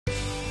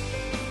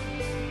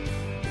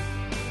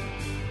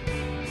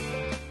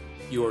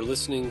You are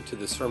listening to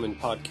the sermon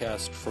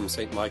podcast from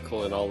St.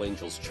 Michael and All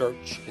Angels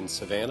Church in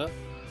Savannah.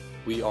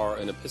 We are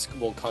an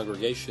Episcopal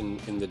congregation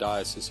in the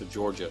Diocese of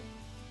Georgia,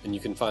 and you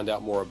can find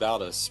out more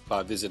about us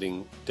by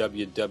visiting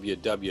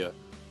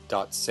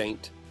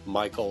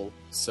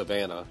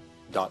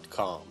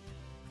www.stmichaelsavannah.com.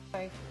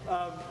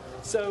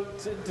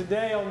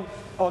 Today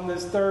on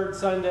this third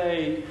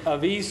Sunday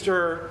of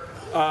Easter,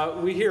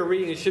 we hear a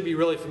reading that should be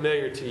really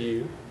familiar to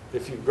you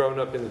if you've grown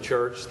up in the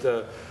church.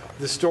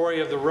 The story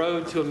of the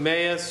road to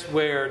Emmaus,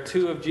 where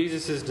two of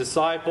Jesus'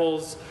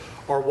 disciples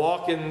are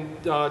walking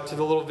to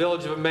the little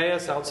village of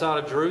Emmaus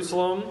outside of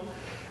Jerusalem,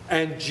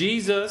 and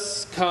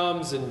Jesus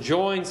comes and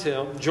joins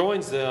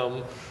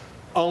them,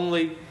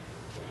 only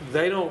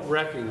they don't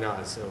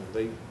recognize him.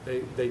 They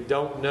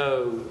don't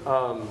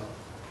know.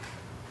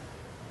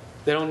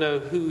 They don't know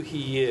who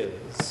he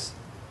is.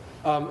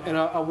 And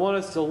I want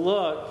us to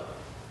look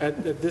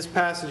at this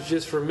passage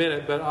just for a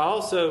minute, but I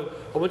want you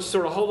to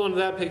sort of hold on to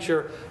that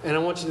picture, and I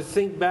want you to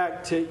think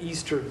back to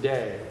Easter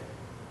Day,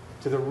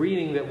 to the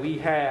reading that we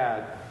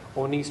had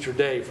on Easter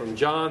Day from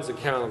John's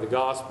account of the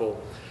Gospel.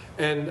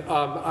 And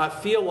I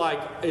feel like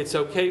it's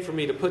okay for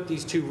me to put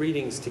these two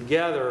readings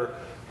together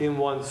in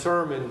one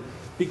sermon,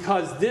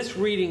 because this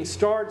reading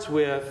starts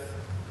with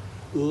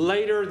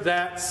later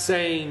that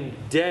same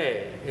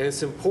day. And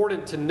it's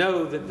important to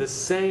know that the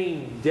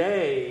same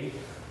day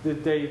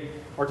that they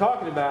are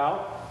talking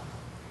about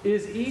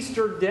is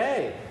Easter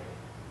Day.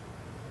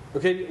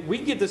 Okay, we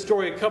get the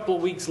story a couple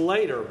of weeks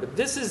later, but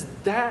this is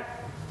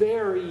that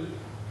very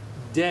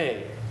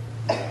day.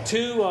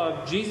 Two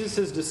of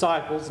Jesus'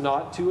 disciples,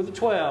 not two of the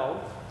 12,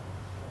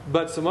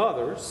 but some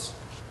others,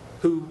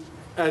 who,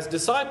 as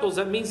disciples,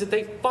 that means that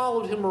they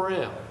followed him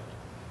around.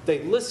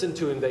 They listened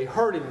to him, they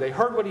heard him, they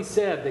heard what he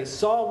said, they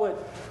saw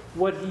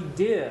what he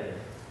did.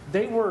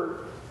 They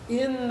were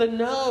in the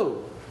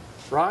know,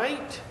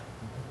 right?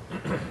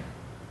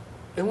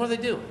 And what are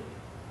they doing?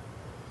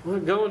 We're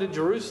going to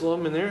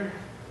Jerusalem, and we're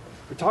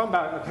talking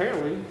about,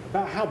 apparently,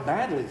 about how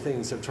badly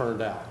things have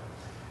turned out.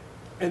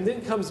 And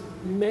then comes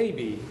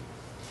maybe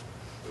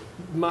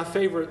my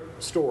favorite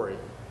story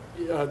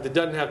that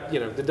doesn't have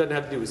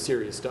to do with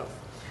serious stuff.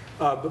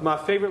 But my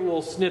favorite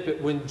little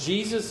snippet, when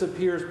Jesus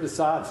appears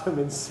beside them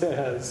and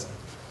says,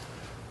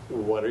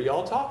 "What are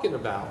y'all talking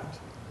about?"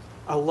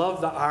 I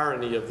love the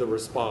irony of the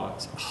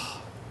response.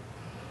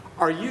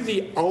 Are you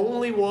the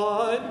only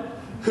one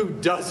who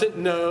doesn't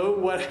know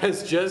what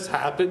has just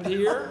happened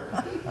here?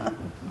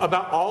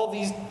 About all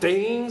these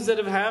things that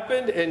have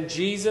happened? And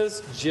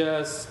Jesus,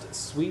 just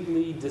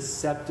sweetly,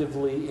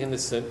 deceptively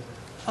innocent,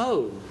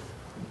 "Oh,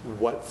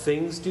 what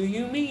things do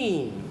you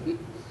mean?"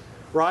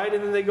 Right?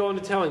 And then they go on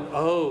to tell him,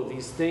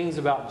 these things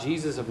about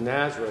Jesus of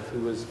Nazareth,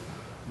 who was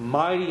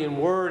mighty in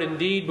word and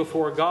deed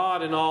before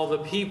God and all the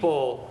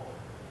people.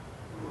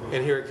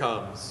 And here it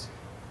comes.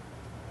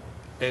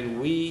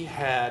 And we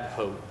had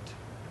hoped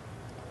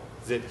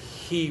that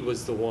he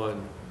was the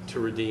one to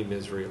redeem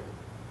Israel.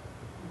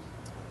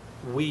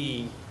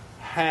 We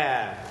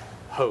had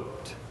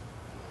hoped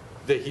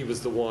that he was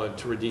the one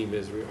to redeem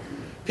Israel.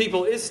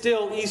 People, it's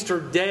still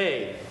Easter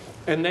Day,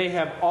 and they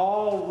have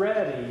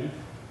already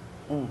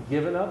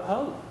given up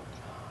hope.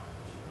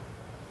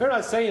 They're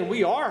not saying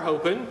we are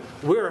hoping,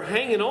 we're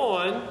hanging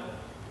on.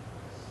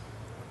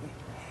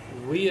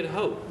 We had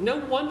hoped. No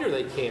wonder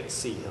they can't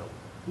see him.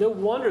 No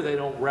wonder they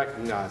don't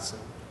recognize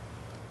him.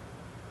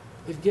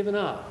 They've given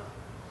up.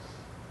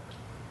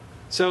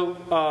 So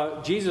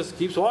Jesus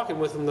keeps walking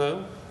with them,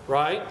 though,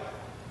 right?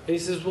 And he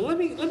says, "Well, let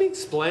me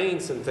explain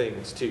some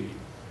things to you."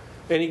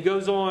 And he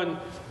goes on.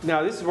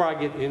 Now, this is where I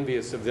get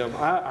envious of them.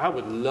 I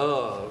would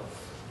love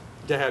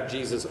to have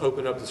Jesus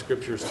open up the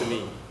Scriptures to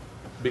me,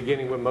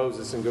 beginning with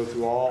Moses, and go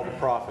through all the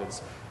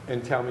prophets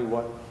and tell me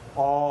what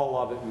all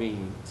of it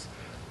means.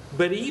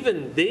 But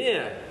even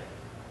then,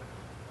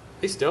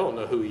 they still don't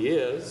know who he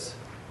is.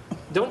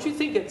 Don't you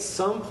think at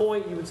some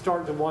point you would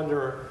start to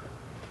wonder,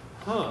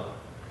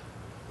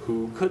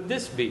 who could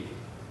this be?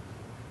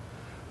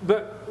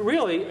 But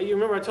really, you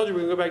remember I told you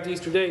we're going to go back to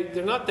Easter Day.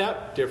 They're not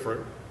that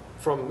different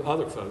from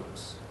other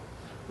folks.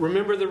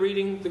 Remember the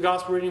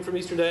gospel reading from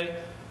Easter Day?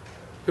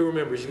 Who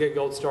remembers? You get a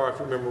gold star if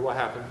you remember what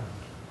happened.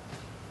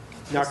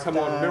 Now, come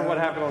on, remember what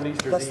happened on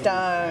Easter Eve. The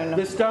stone.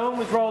 The stone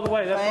was rolled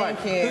away. That's right.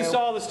 Thank you. Who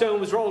saw the stone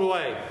was rolled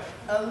away?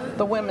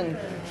 The women.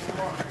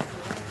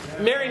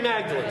 Mary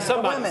Magdalene.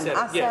 Somebody women. said it.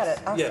 I said it.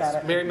 I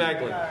said it. Mary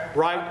Magdalene.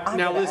 Right? I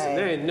Now did listen, A.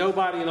 there ain't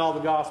nobody in all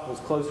the Gospels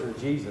closer to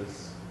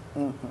Jesus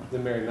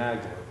than Mary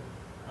Magdalene.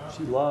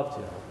 She loved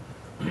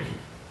him.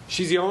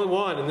 She's the only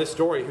one in this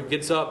story who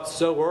gets up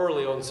so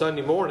early on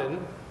Sunday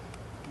morning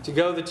to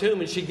go to the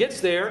tomb, and she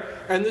gets there,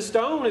 and the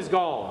stone is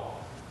gone.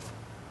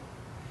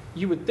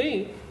 You would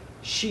think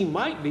she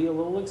might be a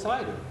little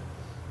excited.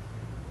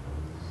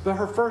 But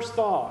her first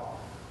thought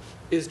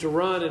is to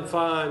run and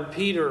find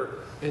Peter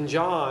and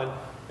John,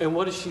 and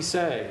what does she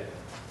say?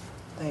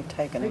 They've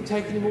taken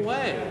him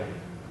away.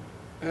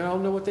 And I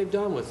don't know what they've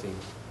done with him.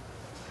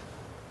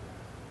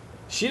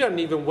 She doesn't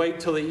even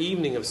wait till the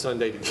evening of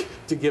Sunday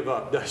to give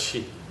up, does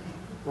she?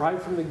 Right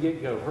from the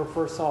get-go, her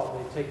first thought,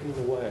 they've taken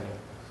him away.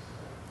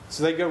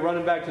 So they go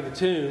running back to the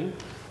tomb.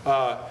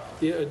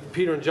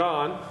 Peter and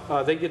John,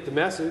 they get the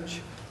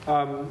message.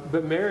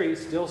 But Mary's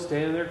still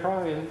standing there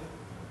crying.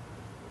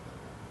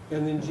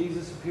 And then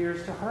Jesus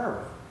appears to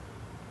her.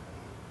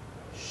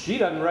 She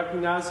doesn't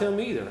recognize him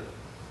either.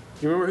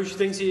 You remember who she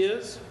thinks he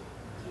is?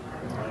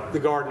 The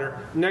gardener.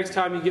 Next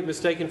time you get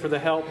mistaken for the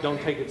help, don't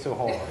take it so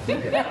hard.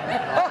 It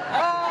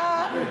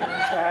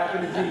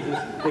happened to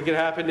Jesus. It could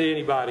happen to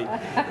anybody.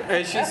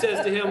 And she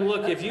says to him,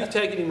 look, if you've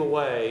taken him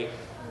away,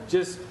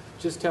 just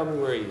tell me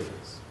where he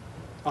is.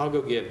 I'll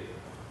go get him.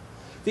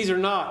 These are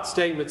not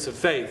statements of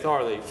faith,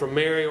 are they? From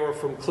Mary or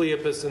from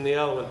Cleopas and the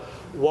other one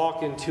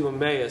walking to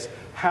Emmaus.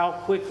 How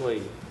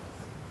quickly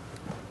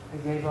they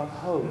gave up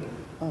hope.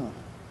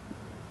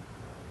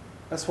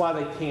 That's why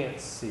they can't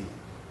see.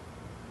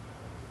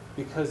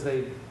 Because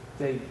they've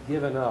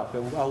given up.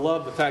 And I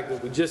love the fact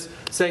that we just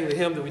sang the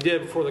hymn that we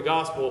did before the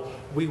gospel.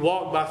 We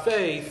walk by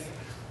faith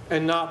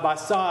and not by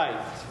sight.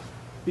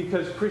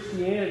 Because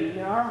Christianity,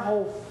 our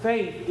whole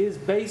faith is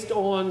based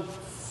on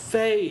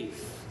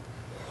faith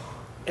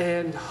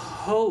and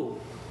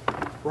hope.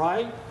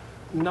 Right?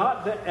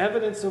 Not the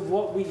evidence of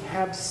what we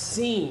have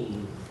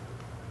seen,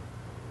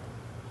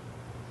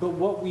 but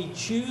what we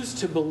choose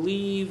to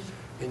believe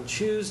and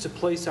choose to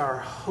place our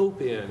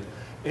hope in.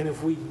 And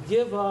if we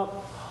give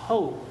up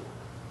hope,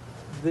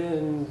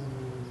 then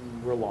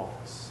we're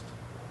lost.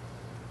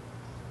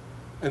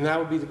 And that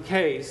would be the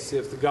case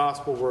if the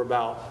gospel were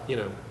about,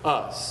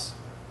 us.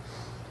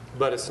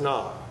 But it's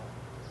not.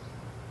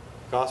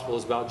 The gospel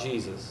is about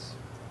Jesus.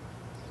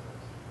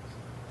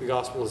 The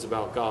gospel is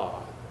about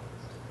God.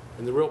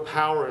 And the real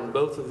power in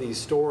both of these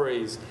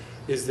stories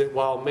is that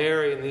while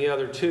Mary and the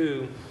other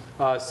two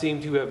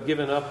seem to have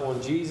given up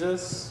on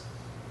Jesus,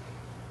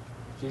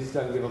 Jesus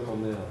doesn't give up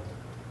on them.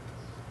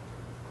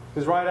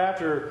 Because right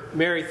after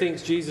Mary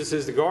thinks Jesus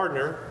is the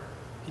gardener,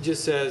 he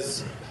just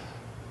says,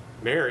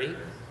 Mary.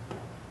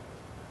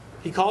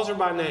 He calls her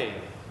by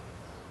name.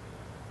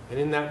 And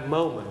in that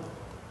moment,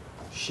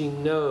 she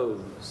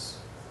knows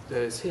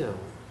that it's him.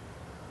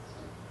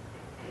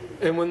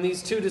 And when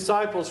these two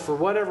disciples, for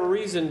whatever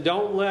reason,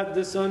 don't let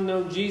this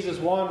unknown Jesus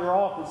wander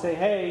off and say,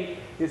 hey,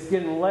 it's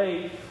getting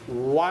late,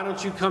 why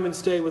don't you come and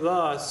stay with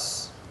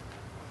us?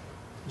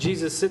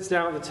 Jesus sits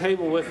down at the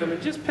table with them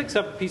and just picks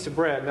up a piece of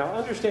bread. Now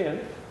understand,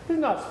 this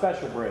is not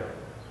special bread.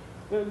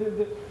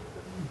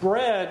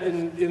 Bread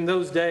in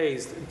those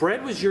days,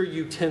 bread was your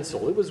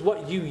utensil. It was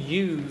what you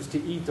used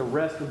to eat the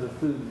rest of the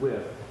food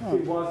with.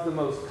 It was the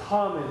most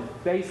common,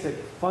 basic,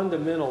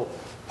 fundamental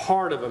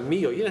part of a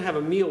meal. You didn't have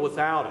a meal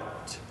without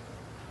it.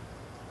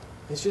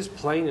 It's just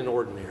plain and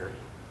ordinary.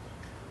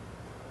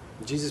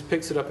 Jesus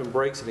picks it up and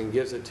breaks it and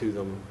gives it to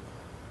them.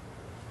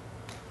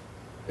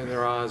 And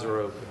their eyes are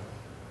open.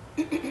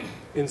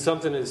 In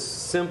something as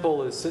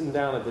simple as sitting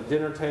down at the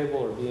dinner table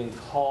or being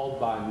called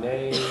by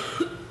name,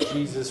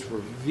 Jesus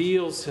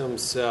reveals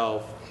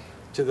himself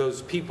to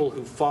those people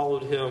who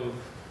followed him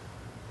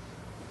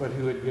but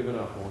who had given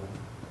up on him.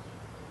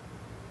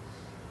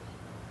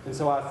 And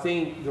so I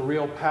think the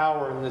real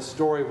power in this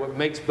story, what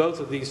makes both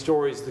of these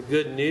stories the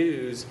good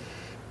news,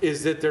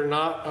 is that they're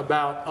not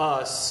about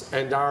us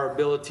and our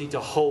ability to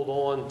hold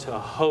on to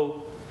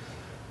hope,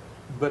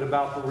 but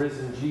about the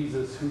risen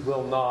Jesus who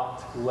will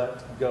not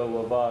let go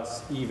of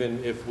us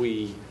even if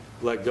we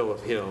let go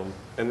of him.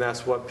 And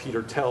that's what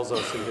Peter tells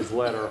us in his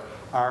letter.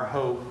 Our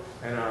hope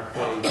and our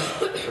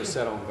faith are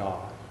set on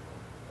God.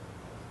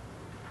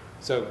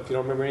 So if you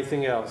don't remember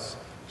anything else,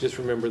 just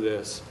remember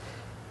this.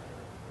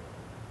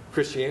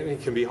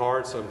 Christianity can be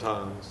hard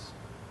sometimes.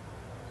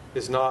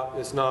 It's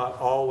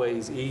not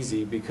always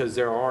easy because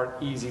there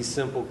aren't easy,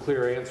 simple,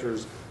 clear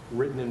answers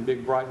written in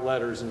big, bright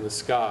letters in the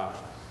sky.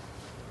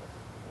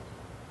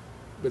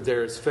 But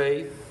there is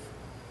faith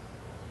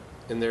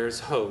and there is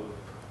hope.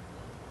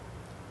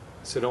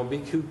 So don't be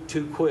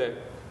too quick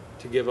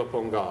to give up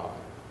on God.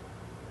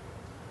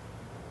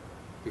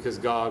 Because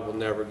God will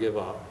never give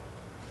up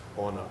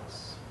on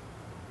us.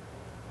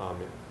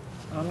 Amen.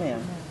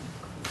 Amen.